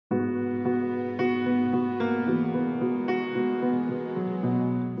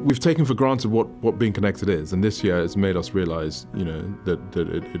We've taken for granted what being connected is, and this year it's made us realize, that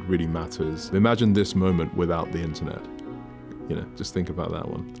it really matters. Imagine this moment without the internet. Just think about that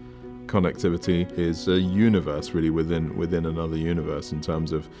one. Connectivity is a universe really within another universe in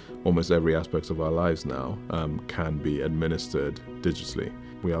terms of almost every aspect of our lives now can be administered digitally.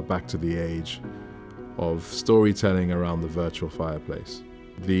 We are back to the age of storytelling around the virtual fireplace.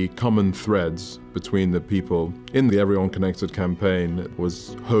 The common threads between the people in the Everyone.connected campaign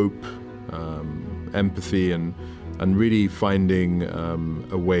was hope, empathy, and really finding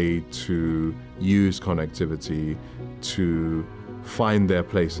a way to use connectivity to find their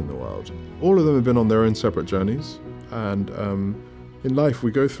place in the world. All of them have been on their own separate journeys, and in life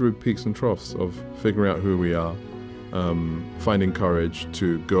we go through peaks and troughs of figuring out who we are, finding courage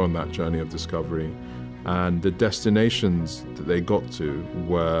to go on that journey of discovery. And the destinations that they got to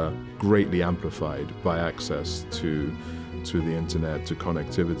were greatly amplified by access to the internet, to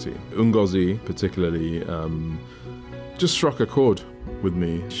connectivity. Ngozi particularly just struck a chord with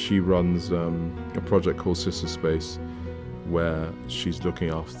me. She runs a project called Sister Space, where she's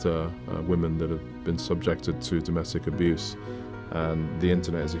looking after women that have been subjected to domestic abuse. And the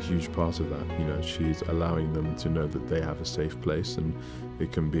internet is a huge part of that. She's allowing them to know that they have a safe place, and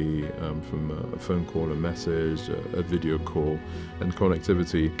it can be from a phone call, a message, a video call, and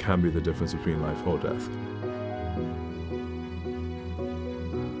connectivity can be the difference between life or death.